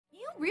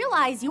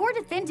realize you're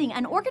defending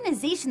an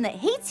organization that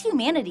hates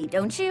humanity,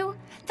 don't you?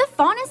 The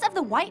Faunus of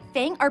the White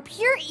Fang are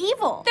pure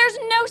evil. There's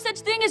no such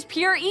thing as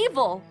pure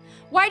evil.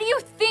 Why do you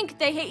think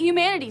they hate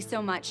humanity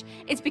so much?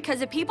 It's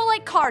because of people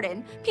like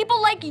Cardin,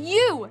 people like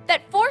you,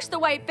 that force the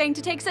White Fang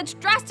to take such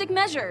drastic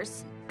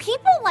measures.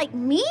 People like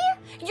me?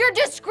 You're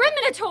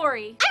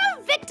discriminatory!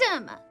 I'm a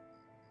victim!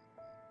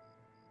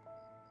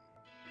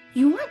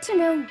 You want to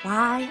know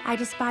why I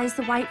despise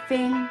the White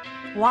Fang?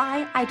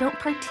 Why I don't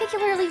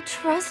particularly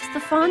trust the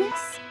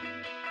Faunus?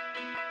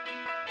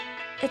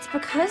 It's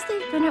because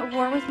they've been at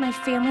war with my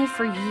family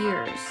for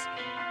years.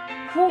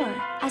 War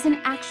as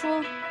an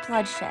actual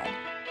bloodshed.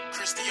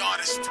 Chris the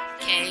artist.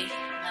 K.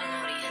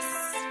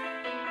 Melodious.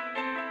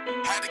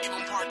 Had to give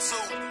him part 2.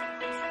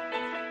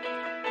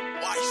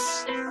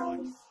 Weiss.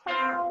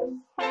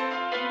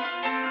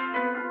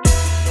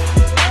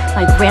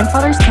 My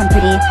grandfather's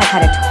company has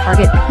had a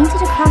target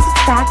painted across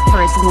its back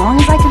for as long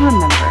as I can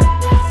remember.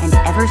 And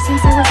ever since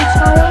I was a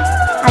child,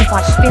 I've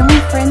watched family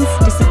friends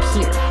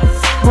disappear,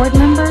 board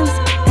members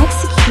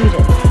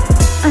executed,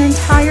 an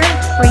entire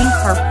train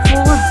car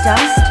full of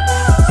dust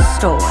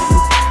stolen.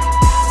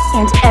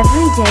 And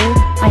every day,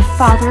 my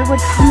father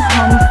would come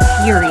home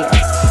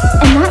furious,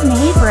 and that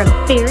made for a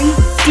very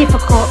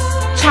difficult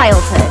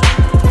childhood.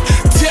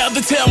 Tell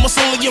the tale must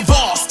only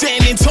evolve.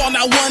 Standing tall,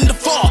 not one to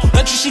fall.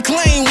 That's what she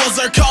claimed was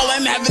her call.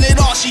 And having it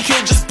all, she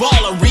could just ball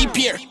a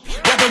repair.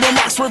 Rapid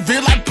remarks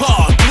revered like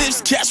Paul. Glyphs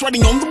cast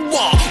writing on the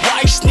wall.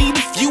 Why just need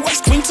a few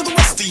X queen to the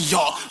rest of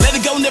y'all. Let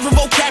it go, never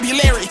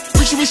vocabulary.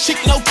 Preacher with chick,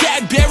 no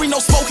Cadbury.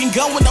 No smoking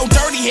gun with no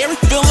dirty Harry.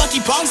 Feel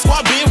lucky, bomb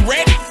squad being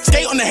ready.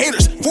 Stay on the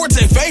haters,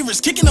 forte favorites.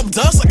 Kicking up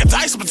dust like a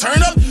dice up a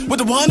turn up. With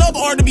the 1-up,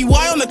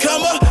 RWBY on the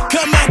come up.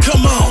 Come on,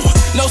 come on.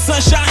 No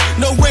sunshine,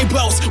 no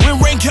rainbows. When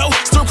rain go,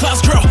 storm clouds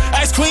grow.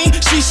 Ice queen,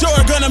 she sure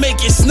gonna make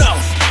it snow.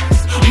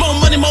 More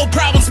money, more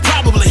problems,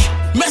 probably.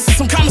 Messing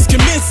some comments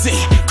convincing.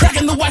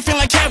 Cracking the white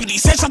fang like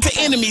cavities. Headshot to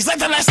enemies like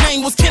the last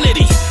name was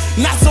Kennedy.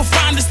 Not so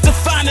fine, it's the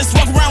finest.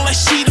 Walk around like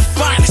she the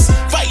finest.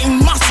 Fighting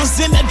monsters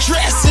in a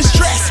dress and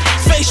stress.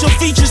 Facial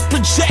features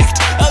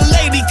project. A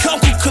lady come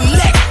to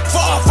collect.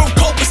 Far from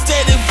cope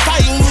instead of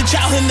fighting with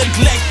childhood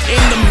neglect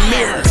in the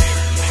mirror.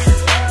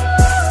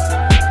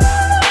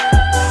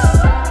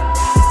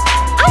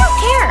 I don't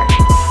care.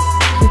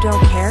 You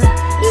don't care?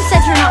 You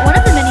said you're not one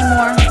of them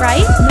anymore,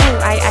 right? No,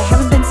 I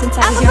haven't been since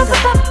I was younger.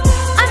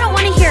 I don't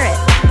want to hear it.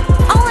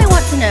 All I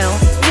want to know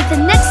is that the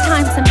next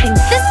time something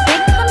this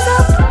big comes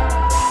up,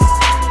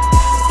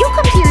 you'll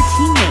come to your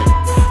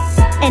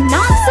teammates, and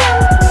not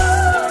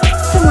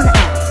someone else.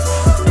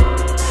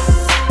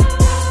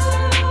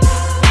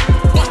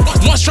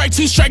 One strike,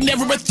 two strike,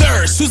 never a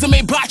third. Susan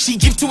made bocce,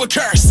 give to a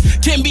curse.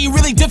 Can be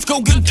really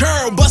difficult, good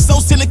girl, but so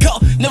cynical.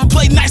 Never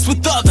played nice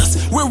with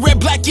others. We're red,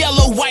 black,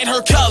 yellow, white,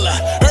 her color.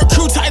 Her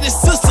crew tight as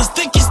sisters,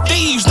 thick as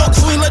thieves. No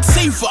Queen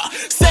Latifah.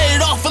 Set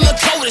it off in the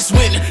coldest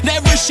winter.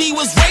 Never she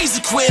was raised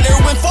a quitter.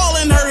 When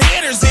falling, her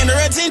hitters in her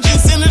attention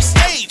center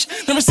stage.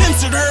 Never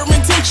censored her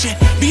intention.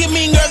 Be a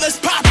mean girl that's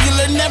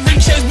popular. Never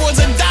chased boards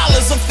and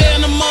dollars. A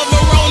phantom of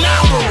her own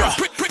opera.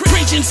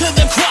 Preaching to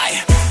the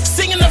choir.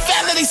 Singing the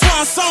Vanity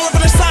Swan song.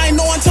 Ripping her sign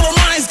on till her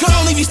mind's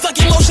gone. Leave you stuck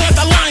in motion at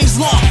the line's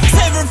long.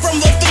 Severed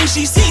from the thing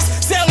she sees.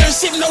 Sailor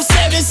ship no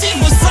 7. She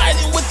was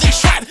siding with the